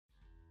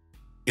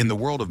In the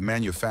world of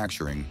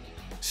manufacturing,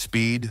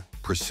 speed,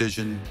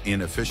 precision,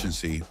 and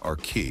efficiency are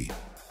key.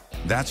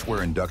 That's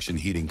where induction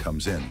heating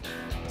comes in,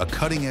 a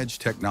cutting-edge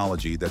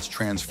technology that's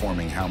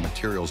transforming how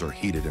materials are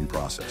heated and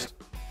processed.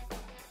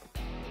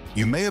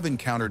 You may have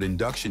encountered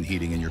induction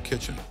heating in your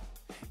kitchen.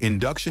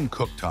 Induction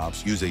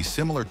cooktops use a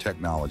similar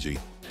technology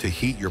to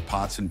heat your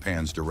pots and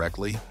pans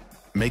directly,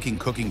 making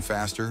cooking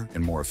faster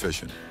and more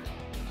efficient.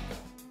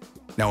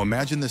 Now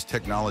imagine this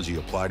technology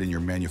applied in your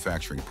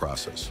manufacturing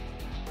process.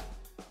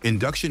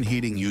 Induction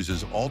heating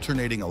uses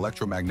alternating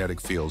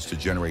electromagnetic fields to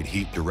generate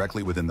heat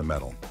directly within the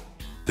metal.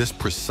 This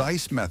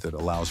precise method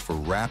allows for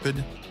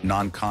rapid,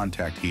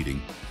 non-contact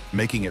heating,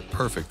 making it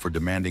perfect for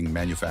demanding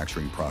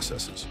manufacturing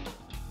processes.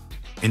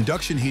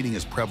 Induction heating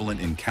is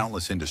prevalent in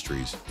countless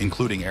industries,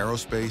 including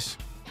aerospace,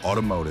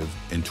 automotive,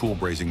 and tool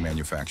brazing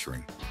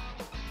manufacturing.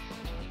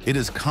 It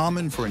is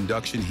common for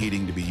induction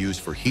heating to be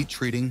used for heat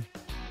treating,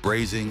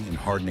 brazing, and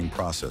hardening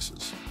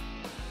processes.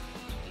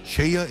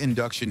 Shea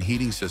induction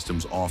heating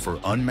systems offer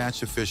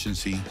unmatched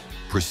efficiency,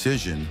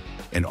 precision,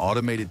 and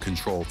automated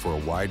control for a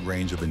wide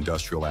range of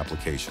industrial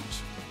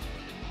applications.